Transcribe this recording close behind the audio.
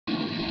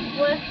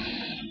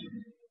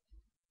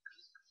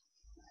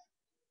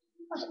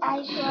I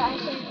swear I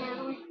said it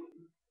anyway.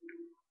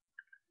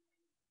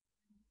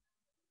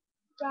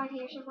 Down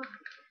here somewhere.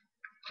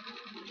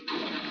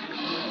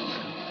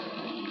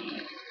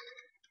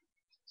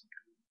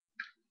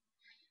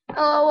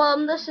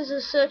 Oh, this is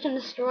a search and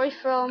destroy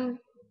from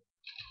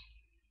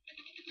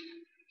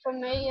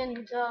me,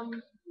 and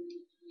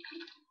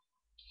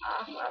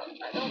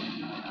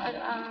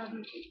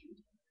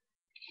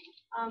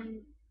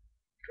I'm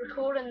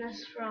recording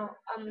this from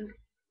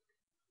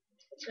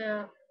it's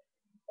a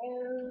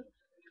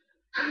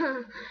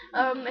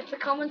it's a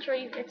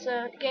commentary. It's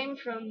a game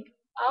from.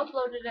 I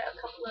uploaded it a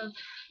couple of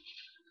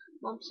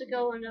months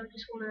ago, and I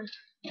just want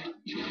to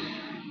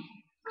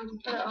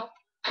put it up.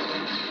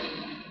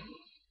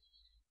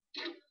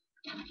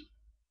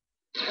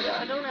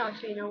 I don't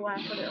actually know why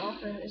I put it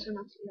up. It isn't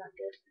actually that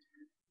good.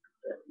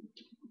 But,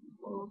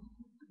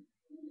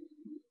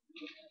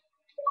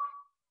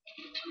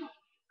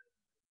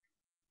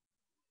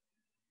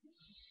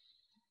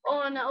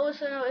 oh, and I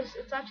also noticed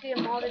it's actually a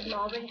modded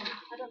lobby.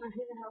 I don't know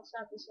who the hell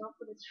set this up,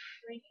 but it's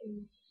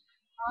freaking.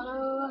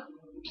 Oh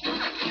no,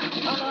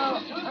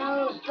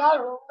 that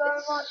room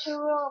there not too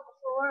long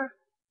before.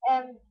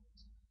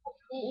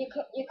 You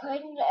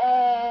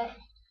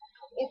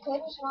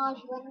couldn't smash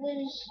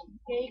windows.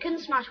 Yeah, you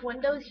couldn't smash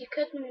windows. You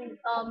couldn't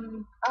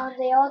And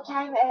the old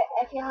time,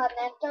 if you had an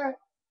enter,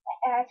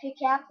 if you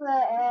kept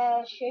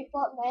the shoot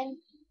button in,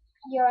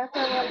 your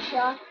enter would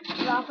shot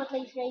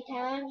rapidly 3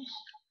 times.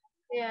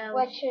 Yeah.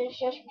 Which is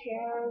just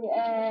pure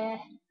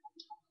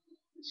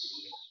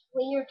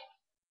weird.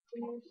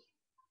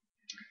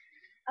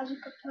 As you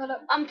could put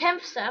it. I'm 10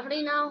 for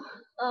 70 now.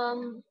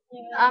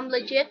 Yeah. I'm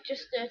legit,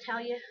 just to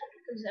tell you,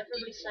 because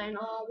everybody's saying,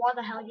 "Oh, why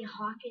the hell are you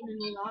hacking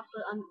and all that?"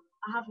 But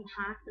I haven't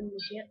hacked. I'm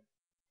legit.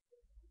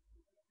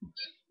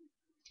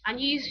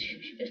 And you,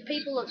 as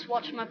people that's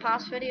watched my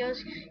past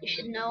videos, you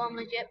should know I'm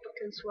legit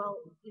because, well,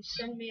 you've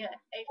sent me at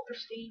 8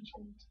 prestige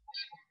and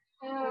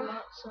all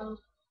that. So.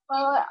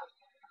 Well,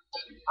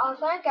 I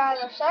think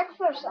either 6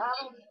 or 7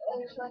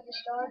 is when you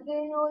start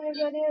doing all your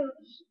videos.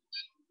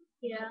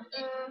 Yeah.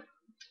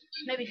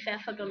 Maybe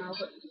 5th, I don't know,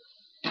 but.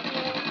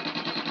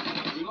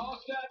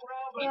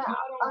 Yeah,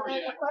 and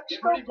then the quick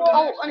scope.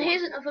 Oh, and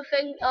here's another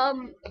thing.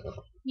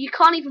 You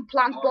can't even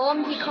plant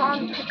bombs. You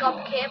can't pick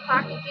up care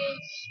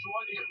packages.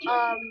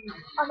 I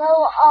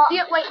know.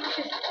 Wait,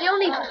 the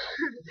only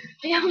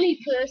the only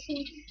person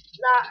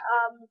that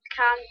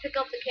can pick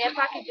up the care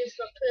package is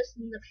the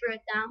person that threw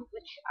it down,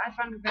 which I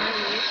find very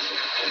weird.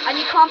 And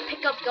you can't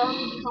pick up guns.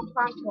 You can't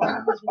plant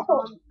bombs. You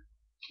can't.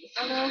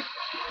 I know.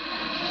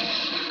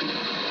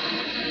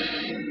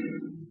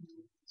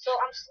 So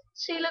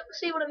see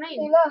what I mean?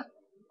 See, look.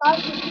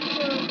 That's just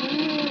so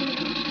weird.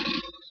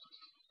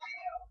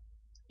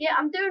 Yeah,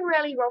 I'm doing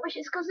really rubbish.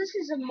 It's because this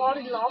is a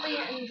modded lobby,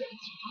 and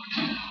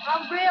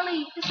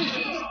this is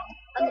just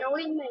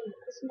annoying me.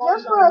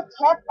 Just for a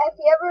tip, if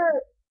you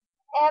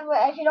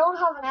if you don't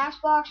have an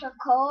Xbox or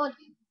COD,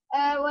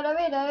 whatever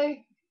you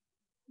do,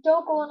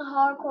 don't go on a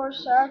hardcore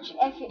search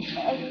if you think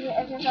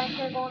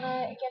you're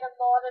gonna get a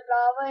modded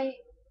lobby.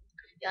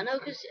 Yeah, no,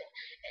 because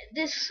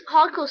this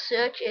hardcore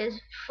search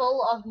is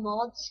full of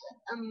mods.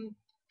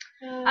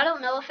 I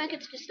don't know. I think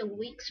it's just a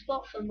weak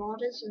spot for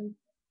modders, and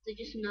they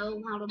just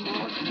know how to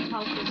mod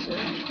hardcore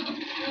search.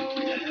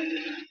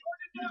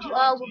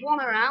 Well, with one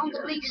around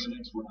at least.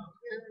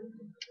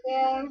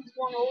 Yeah.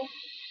 1-0.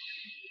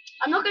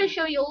 I'm not going to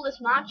show you all this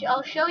match.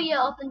 I'll show you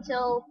up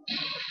until the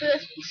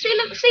first. See,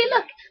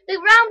 look. The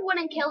round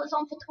winning kill is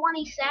on for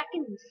 20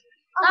 seconds.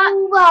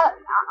 Oh, but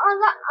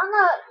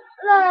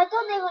I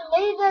don't even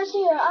need this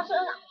here.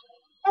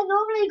 It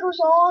normally goes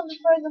on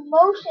for the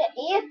most at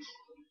 8.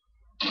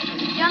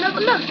 Yeah, no,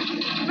 but look,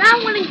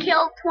 round winning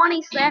kill,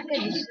 20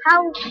 seconds.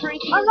 How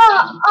freaky is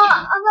that?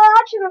 I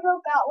actually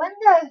broke that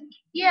window.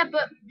 Yeah,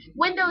 but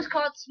Windows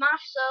can't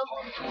smash, so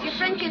if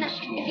you're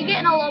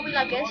getting a lobby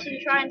like this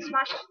and try and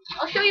smash it,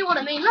 I'll show you what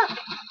I mean. Look,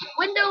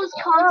 Windows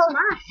can't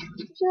smash.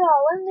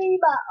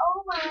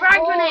 Oh my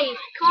Frag grenade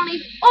can't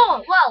even.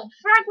 Oh well,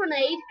 frag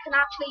grenade can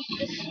actually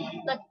just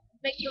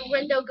make the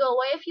window go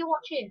away if you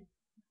watch it.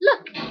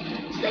 Look,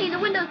 see the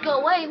windows go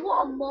away.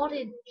 What a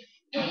modded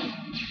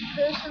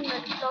person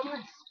that's done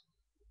this.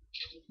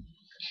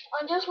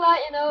 And just let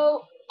you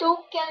know,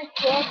 don't get a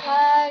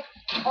JTAG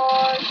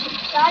or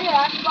sell your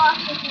Xbox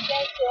if you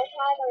get a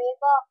JTAG or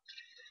aimbot.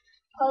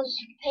 Because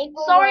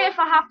people. Sorry if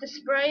I have to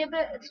spray a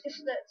bit. It's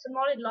just that it's a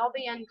modded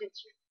lobby and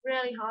it's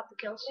really hard to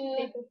kill some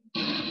people.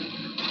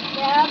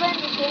 Yeah, I'm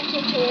in the same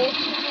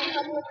situation.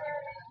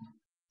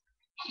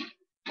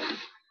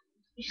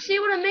 You see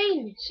what I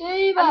mean?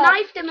 See, I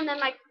knifed him and then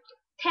like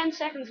 10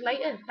 seconds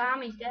later,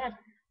 bam, he's dead.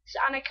 So,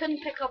 and I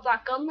couldn't pick up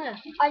that gun there.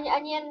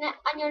 And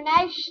your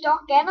knife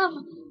stuck in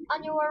him,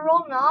 and you were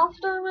running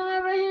after him and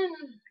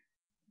everything.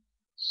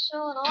 So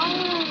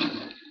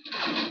annoying.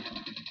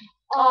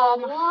 Oh,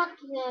 what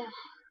the?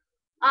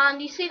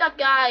 And you see that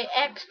guy,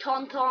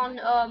 Tauntaun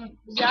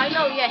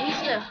Zylo? Yeah,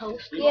 he's the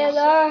host. Yeah,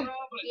 there.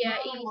 Yeah,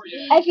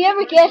 if you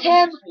ever get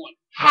him,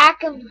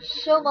 hack him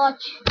so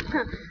much.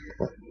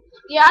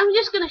 Yeah, I'm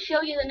just gonna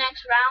show you the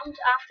next round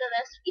after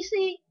this. You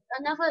see,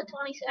 another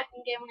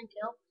 20-second game and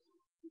kill.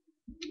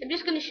 I'm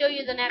just gonna show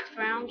you the next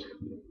round.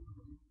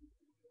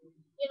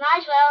 You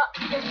might as well,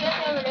 if you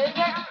ever do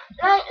get,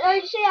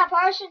 let's say a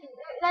person,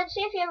 let's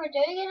say if you ever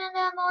do get in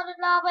a modded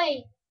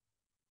lobby,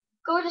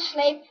 go to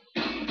sleep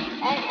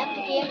and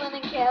the game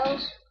and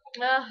kills.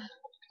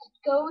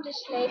 Go to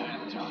sleep.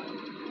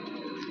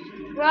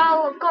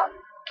 Well, I've got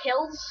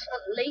kills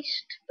at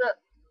least, but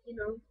you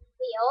know.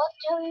 We all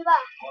do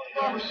that.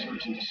 Yeah.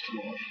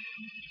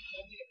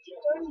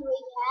 Don't we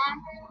hack?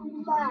 I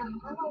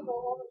don't know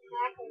what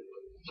hacker.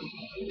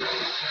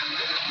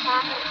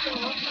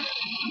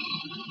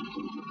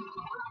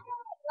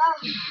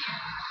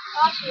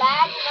 Not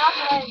lag, not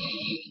like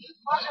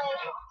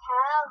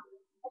how.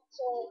 It's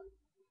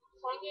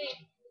funny.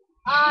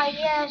 Ah,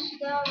 yes,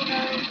 there we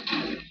go.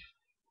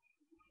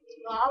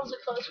 Well, that was a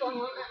close one,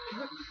 wasn't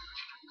it?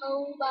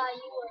 Oh, but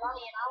you were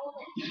only an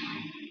element.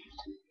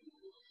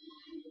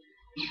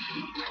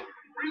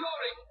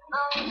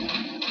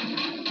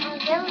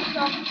 There was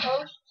some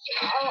posts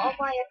on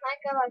my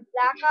account about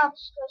Black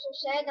Ops because I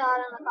said that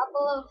in a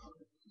couple of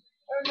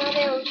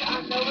videos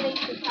and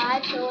nobody's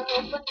replied, so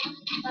I'm hoping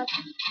that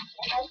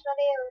in this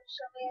video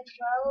somebody as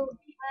well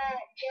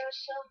gives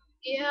some.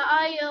 Yeah,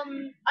 I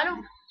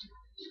don't.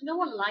 No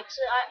one likes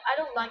it. I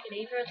don't like it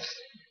either. It's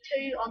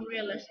too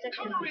unrealistic.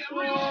 And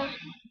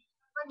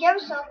give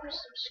some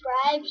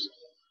subscribes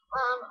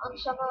on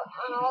some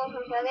on all of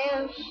her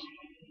videos.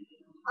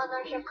 And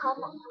there's a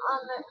couple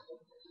and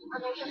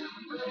there's a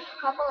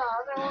couple of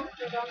other ones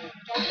that don't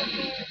get the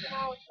games, you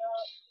know. So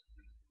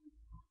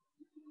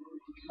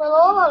for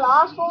all the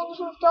last ones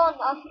we've done,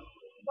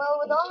 well,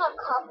 we've done a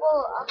couple.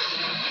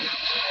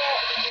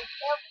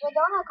 We've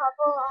done a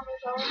couple on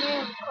his own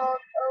name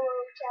called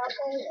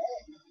Chelsea.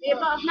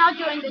 Yeah, but I've now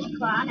joined this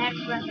clan,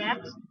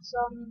 XRFX, so.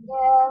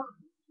 Yeah.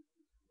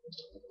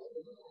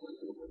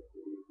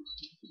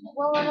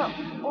 Well,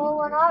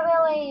 we're not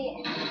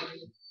really.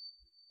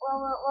 Well,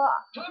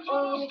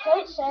 we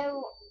could say.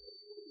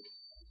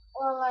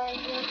 Well, like,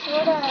 you're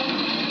sort of.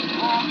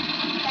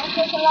 Think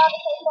there's a lot of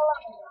people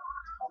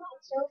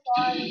so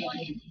far. We've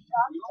only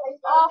got 2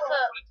 Off people.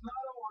 it.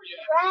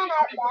 Ran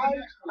out loud.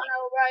 I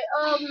know, right.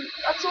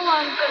 That's all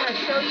I'm gonna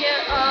show you.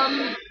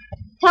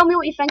 Tell me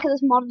what you think of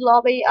this modded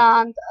lobby,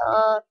 and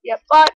yeah, bye.